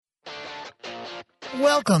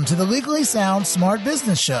Welcome to the Legally Sound Smart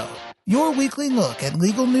Business Show, your weekly look at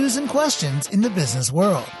legal news and questions in the business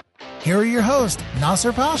world. Here are your hosts,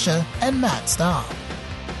 Nasser Pasha and Matt Staub.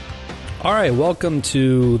 All right, welcome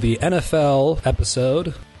to the NFL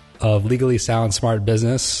episode of Legally Sound Smart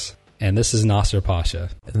Business. And this is Nasser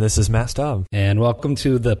Pasha. And this is Matt Staub. And welcome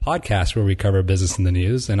to the podcast where we cover business in the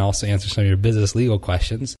news and also answer some of your business legal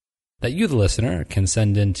questions that you, the listener, can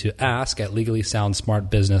send in to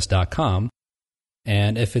ask@legallysoundsmartbusiness.com.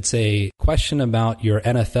 And if it's a question about your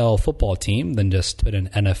NFL football team, then just put an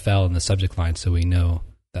NFL in the subject line so we know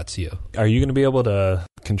that's you. Are you going to be able to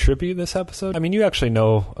contribute this episode? I mean, you actually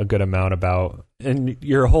know a good amount about, in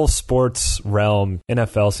your whole sports realm,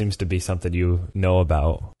 NFL seems to be something you know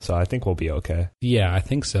about. So I think we'll be okay. Yeah, I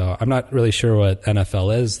think so. I'm not really sure what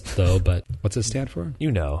NFL is, though, but what's it stand for?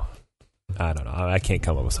 You know. I don't know. I can't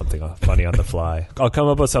come up with something funny on the fly. I'll come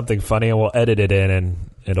up with something funny and we'll edit it in and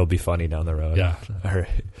it'll be funny down the road. Yeah. All right.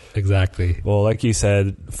 Exactly. Well, like you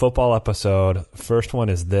said, football episode. First one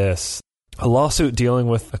is this. A lawsuit dealing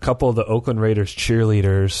with a couple of the Oakland Raiders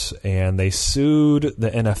cheerleaders, and they sued the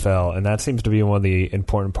NFL, and that seems to be one of the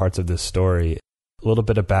important parts of this story. A little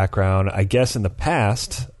bit of background. I guess in the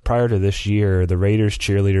past, prior to this year, the Raiders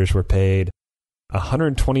cheerleaders were paid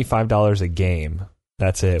 $125 a game.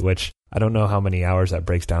 That's it, which I don't know how many hours that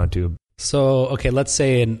breaks down to. So, okay, let's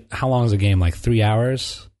say how long is a game? Like 3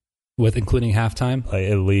 hours with including halftime?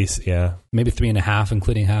 At least, yeah. Maybe 3.5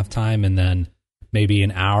 including halftime, and then maybe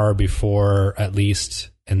an hour before at least,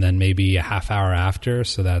 and then maybe a half hour after.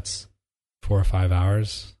 So that's 4 or 5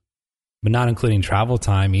 hours. But not including travel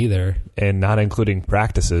time either. And not including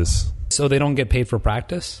practices. So they don't get paid for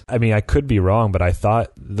practice? I mean, I could be wrong, but I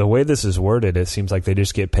thought the way this is worded, it seems like they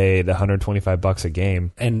just get paid $125 a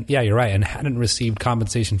game. And yeah, you're right. And hadn't received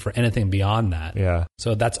compensation for anything beyond that. Yeah.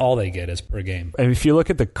 So that's all they get is per game. And if you look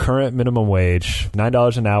at the current minimum wage,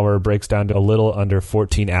 $9 an hour breaks down to a little under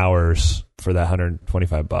 14 hours for that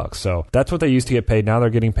 $125. So that's what they used to get paid. Now they're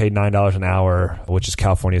getting paid $9 an hour, which is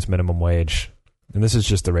California's minimum wage. And this is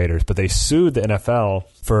just the Raiders, but they sued the NFL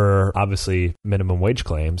for obviously minimum wage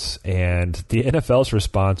claims. And the NFL's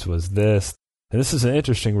response was this. And this is an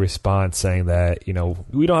interesting response saying that, you know,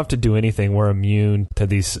 we don't have to do anything. We're immune to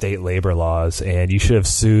these state labor laws, and you should have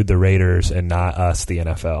sued the Raiders and not us, the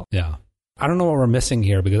NFL. Yeah. I don't know what we're missing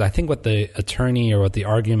here, because I think what the attorney or what the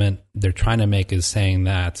argument they're trying to make is saying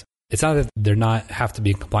that it's not that they're not have to be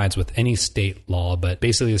in compliance with any state law, but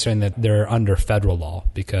basically they're saying that they're under federal law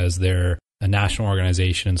because they're a national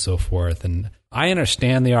organization and so forth. And I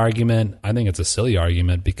understand the argument. I think it's a silly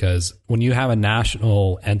argument, because when you have a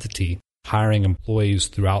national entity hiring employees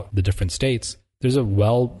throughout the different states, there's a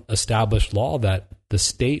well-established law that the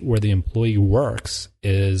state where the employee works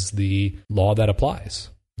is the law that applies,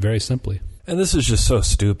 very simply. And this is just so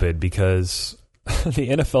stupid, because the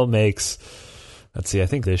NFL makes, let's see, I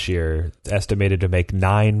think this year estimated to make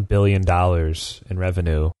 $9 billion in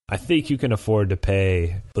revenue. I think you can afford to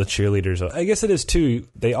pay the cheerleaders. I guess it is too.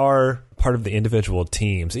 They are part of the individual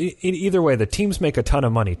teams. Either way, the teams make a ton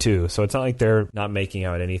of money too. So it's not like they're not making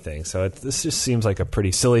out anything. So this just seems like a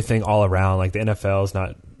pretty silly thing all around. Like the NFL is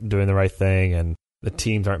not doing the right thing, and the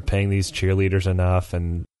teams aren't paying these cheerleaders enough.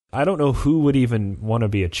 And I don't know who would even want to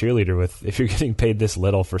be a cheerleader with if you're getting paid this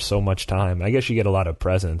little for so much time. I guess you get a lot of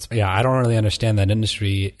presents. Yeah, I don't really understand that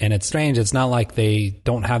industry. And it's strange. It's not like they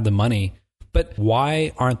don't have the money. But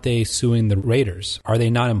why aren't they suing the Raiders? Are they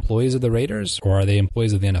not employees of the Raiders, or are they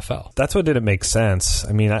employees of the NFL? That's what didn't make sense.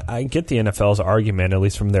 I mean, I get the NFL's argument, at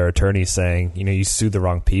least from their attorneys, saying, you know, you sued the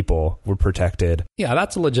wrong people. We're protected. Yeah,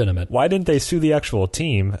 that's legitimate. Why didn't they sue the actual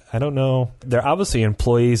team? I don't know. They're obviously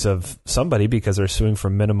employees of somebody because they're suing for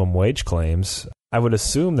minimum wage claims. I would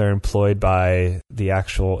assume they're employed by the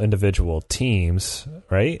actual individual teams,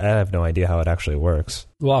 right? I have no idea how it actually works.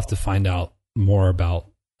 We'll have to find out more about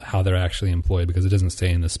how they're actually employed, because it doesn't say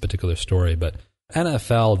in this particular story. But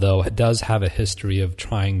NFL, though, does have a history of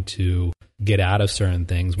trying to get out of certain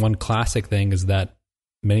things. One classic thing is that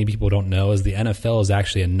many people don't know is the NFL is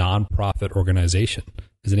actually a non-profit organization.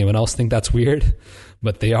 Does anyone else think that's weird?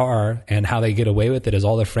 But they are, and how they get away with it is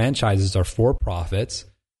all the franchises are for-profits,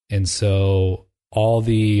 and so all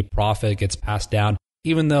the profit gets passed down.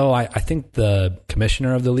 Even though I think the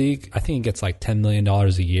commissioner of the league, I think he gets like $10 million a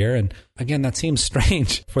year. And again, that seems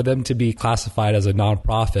strange for them to be classified as a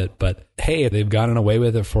nonprofit. But hey, they've gotten away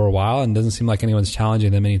with it for a while, and it doesn't seem like anyone's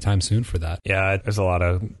challenging them anytime soon for that. Yeah, there's a lot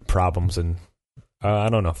of problems, and I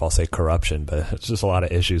don't know if I'll say corruption, but it's just a lot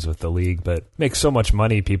of issues with the league. But makes so much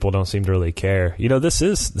money, people don't seem to really care. You know, this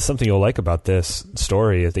is something you'll like about this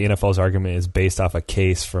story. The NFL's argument is based off a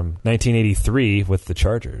case from 1983 with the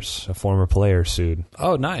Chargers. A former player sued.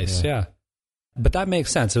 Oh, nice. Yeah. But that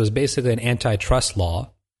makes sense. It was basically an antitrust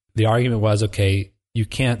law. The argument was, okay, you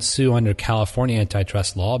can't sue under California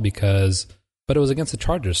antitrust law but it was against the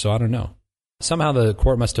Chargers, so I don't know. Somehow the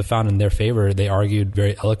court must have found in their favor. They argued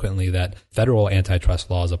very eloquently that federal antitrust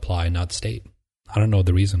laws apply, not state. I don't know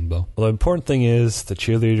the reason, Bill. Well, the important thing is the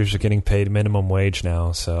cheerleaders are getting paid minimum wage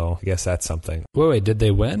now, so I guess that's something. Wait, did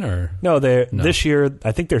they win or? No, this year,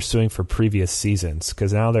 I think they're suing for previous seasons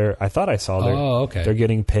because now they're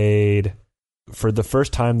getting paid for the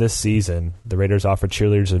first time this season. The Raiders offered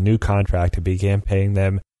cheerleaders a new contract and began paying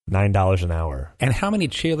them $9 an hour. And how many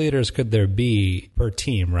cheerleaders could there be per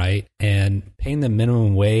team, right? And paying them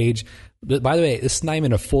minimum wage. By the way, this is not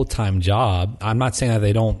even a full-time job. I'm not saying that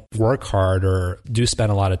they don't work hard or do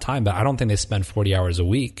spend a lot of time, but I don't think they spend 40 hours a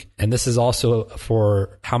week. And this is also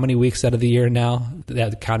for how many weeks out of the year now?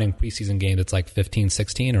 Counting preseason games, it's like 15,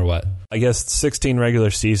 16 or what? I guess 16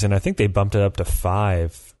 regular season. I think they bumped it up to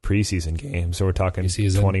 5 preseason games. So we're talking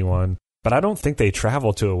preseason. 21. But I don't think they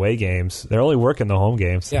travel to away games. They're only working the home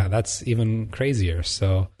games. Yeah, that's even crazier.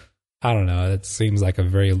 So I don't know. It seems like a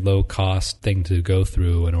very low-cost thing to go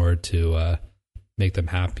through in order to make them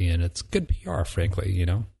happy. And it's good PR, frankly, you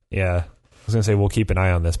know? Yeah. I was going to say we'll keep an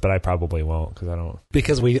eye on this, but I probably won't because I don't.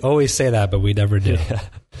 Because we always say that, but we never do. Yeah.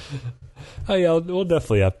 Oh, yeah, we'll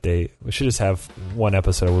definitely update. We should just have one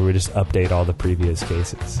episode where we just update all the previous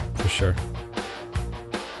cases. For sure.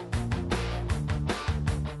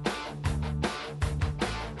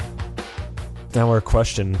 Now our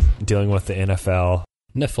question dealing with the NFL.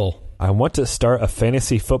 Niffle. I want to start a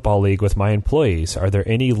fantasy football league with my employees. Are there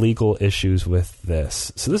any legal issues with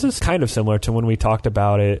this? So this is kind of similar to when we talked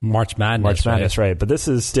about it. March Madness, right? But this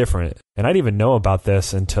is different. And I didn't even know about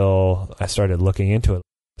this until I started looking into it.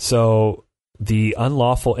 So the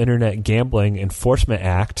Unlawful Internet Gambling Enforcement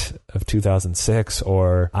Act of 2006,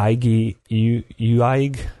 or UIG,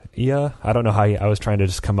 I don't know how I was trying to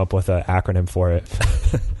just come up with an acronym for it.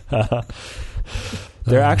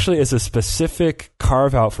 There actually is a specific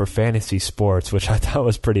carve-out for fantasy sports, which I thought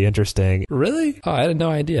was pretty interesting. Really? Oh, I had no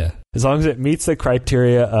idea. As long as it meets the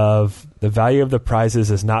criteria of the value of the prizes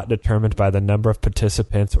is not determined by the number of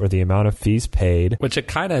participants or the amount of fees paid. Which it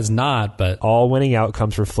kind of is not, but all winning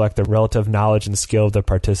outcomes reflect the relative knowledge and skill of the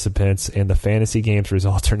participants, and the fantasy games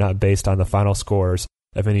results are not based on the final scores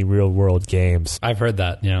of any real-world games. I've heard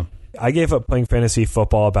that, yeah. I gave up playing fantasy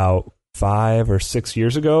football about 5 or 6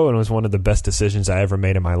 years ago, and it was one of the best decisions I ever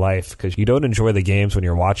made in my life because you don't enjoy the games when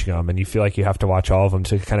you're watching them, and you feel like you have to watch all of them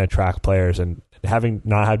to kind of track players, and having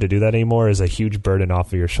not had to do that anymore is a huge burden off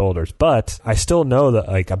of your shoulders. But I still know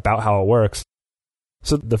that about how it works.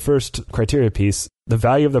 So the first criteria piece, the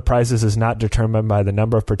value of the prizes is not determined by the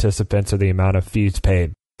number of participants or the amount of fees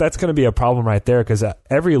paid. That's going to be a problem right there because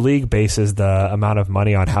every league bases the amount of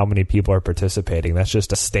money on how many people are participating. That's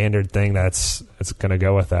just a standard thing it's going to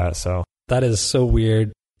go with that. So that is so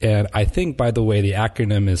weird. And I think, by the way, the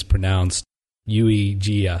acronym is pronounced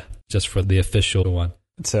UEGA, just for the official one.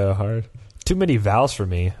 It's so hard. Too many vowels for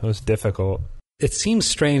me. It was difficult. It seems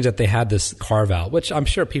strange that they had this carve-out, which I'm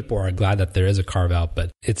sure people are glad that there is a carve-out, but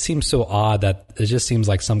it seems so odd that it just seems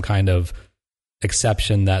like some kind of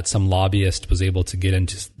exception that some lobbyist was able to get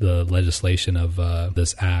into the legislation of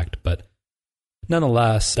this act. But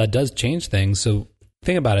nonetheless, that does change things. So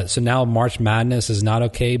think about it. So now March Madness is not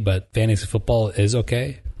okay, but fantasy football is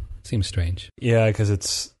okay? Seems strange. Yeah, because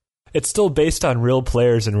it's still based on real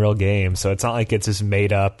players and real games. So it's not like it's this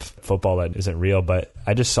made up football that isn't real. But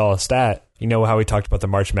I just saw a stat. You know how we talked about the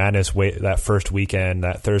March Madness, that first weekend,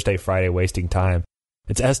 that Thursday, Friday, wasting time.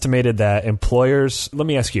 It's estimated that employers, let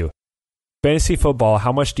me ask you, fantasy football,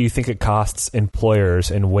 how much do you think it costs employers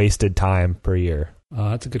in wasted time per year?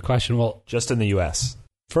 That's a good question. Well, just in the U.S.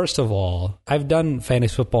 First of all, I've done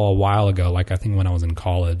fantasy football a while ago, I think when I was in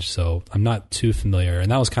college, so I'm not too familiar.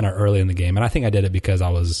 And that was kind of early in the game. And I think I did it because I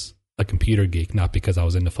was a computer geek, not because I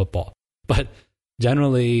was into football. But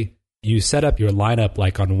generally, you set up your lineup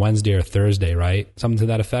on Wednesday or Thursday, right? Something to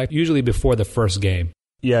that effect. Usually before the first game.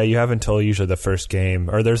 Yeah, you have until usually the first game,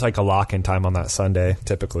 or there's a lock-in time on that Sunday,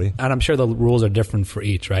 typically. And I'm sure the rules are different for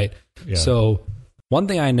each, right? Yeah. So one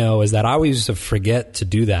thing I know is that I always used to forget to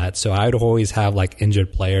do that. So I would always have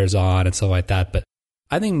injured players on and stuff like that. But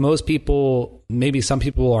I think most people, maybe some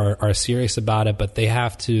people are serious about it, but they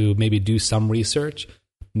have to maybe do some research,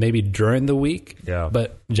 maybe during the week. Yeah.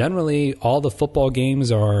 But generally, all the football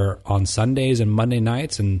games are on Sundays and Monday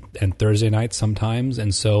nights and Thursday nights sometimes.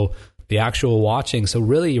 And so the actual watching, so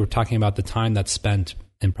really you're talking about the time that's spent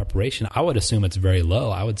in preparation. I would assume it's very low.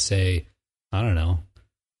 I would say, I don't know,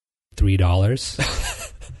 $3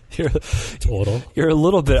 total. You're a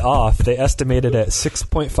little bit off. They estimated at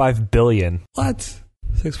 $6.5 billion. What?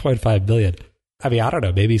 $6.5 billion. I mean, I don't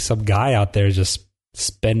know. Maybe some guy out there just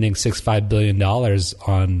spending $6-5 billion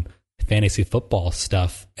on fantasy football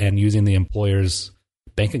stuff and using the employer's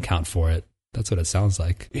bank account for it. That's what it sounds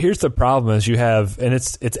like. Here's the problem is you have, and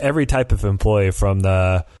it's every type of employee, from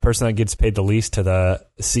the person that gets paid the least to the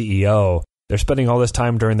CEO. They're spending all this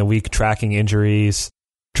time during the week tracking injuries,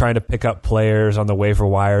 trying to pick up players on the waiver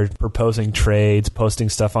wire, proposing trades, posting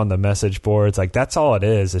stuff on the message boards. Like, that's all it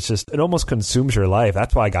is. It's just, it almost consumes your life.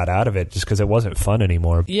 That's why I got out of it, just because it wasn't fun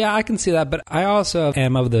anymore. Yeah, I can see that. But I also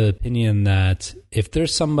am of the opinion that if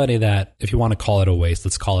there's somebody that, if you want to call it a waste,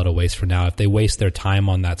 let's call it a waste for now. If they waste their time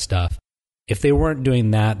on that stuff, if they weren't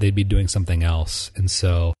doing that, they'd be doing something else. And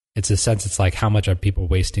so it's a sense, it's like, how much are people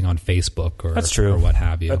wasting on Facebook or, That's true. Or what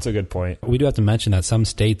have you? That's a good point. We do have to mention that some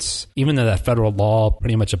states, even though that federal law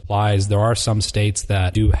pretty much applies, there are some states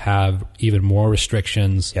that do have even more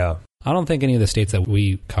restrictions. Yeah. I don't think any of the states that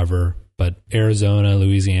we cover, but Arizona,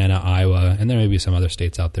 Louisiana, Iowa, and there may be some other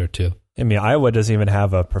states out there too. I mean, Iowa doesn't even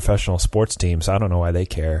have a professional sports team, so I don't know why they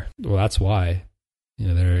care. Well, that's why.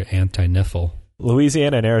 They're anti-NIFL.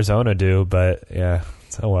 Louisiana and Arizona do, but yeah.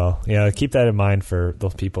 Oh, well. Yeah, keep that in mind for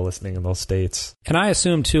those people listening in those states. And I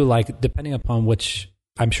assume, too, like, depending upon which,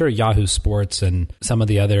 I'm sure Yahoo Sports and some of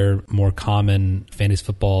the other more common fantasy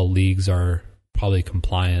football leagues are probably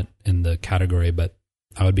compliant in the category, but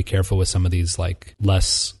I would be careful with some of these, like,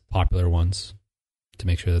 less popular ones to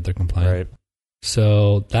make sure that they're compliant. Right.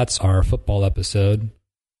 So that's our football episode.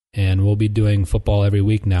 And we'll be doing football every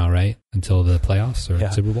week now, right? Until the playoffs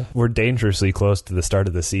or Super Bowl? We're dangerously close to the start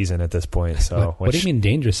of the season at this point. So, what do you mean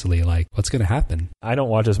dangerously? Like, what's going to happen? I don't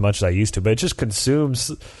watch as much as I used to, but it just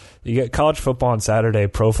consumes. You get college football on Saturday,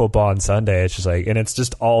 pro football on Sunday. It's just like, and it's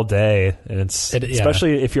just all day. And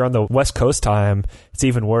especially if you're on the West Coast time, it's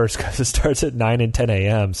even worse because it starts at 9 and 10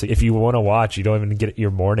 a.m. So if you want to watch, you don't even get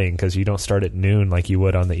your morning because you don't start at noon like you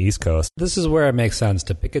would on the East Coast. This is where it makes sense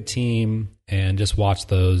to pick a team and just watch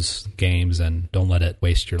those games and don't let it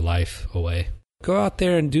waste your life away. Go out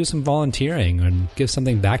there and do some volunteering and give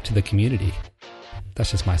something back to the community.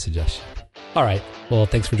 That's just my suggestion. All right. Well,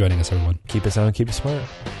 thanks for joining us, everyone. Keep it sound, keep it smart.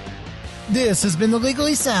 This has been the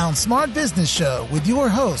Legally Sound Smart Business Show with your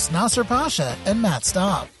hosts, Nasser Pasha and Matt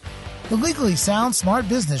Staub. The Legally Sound Smart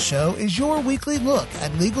Business Show is your weekly look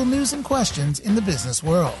at legal news and questions in the business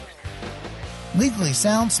world. Legally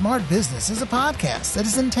Sound Smart Business is a podcast that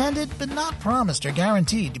is intended but not promised or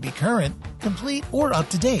guaranteed to be current, complete, or up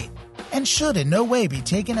to date, and should in no way be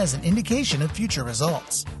taken as an indication of future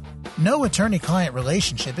results. No attorney-client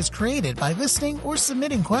relationship is created by listening or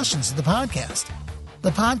submitting questions to the podcast.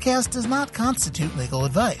 The podcast does not constitute legal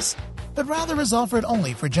advice, but rather is offered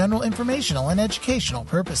only for general informational and educational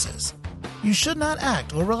purposes. You should not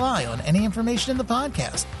act or rely on any information in the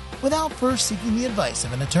podcast without first seeking the advice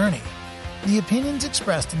of an attorney. The opinions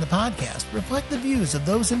expressed in the podcast reflect the views of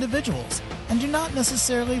those individuals and do not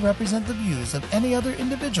necessarily represent the views of any other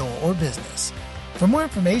individual or business. For more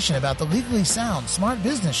information about the Legally Sound Smart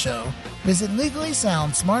Business Show, visit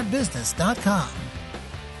LegallySoundSmartBusiness.com.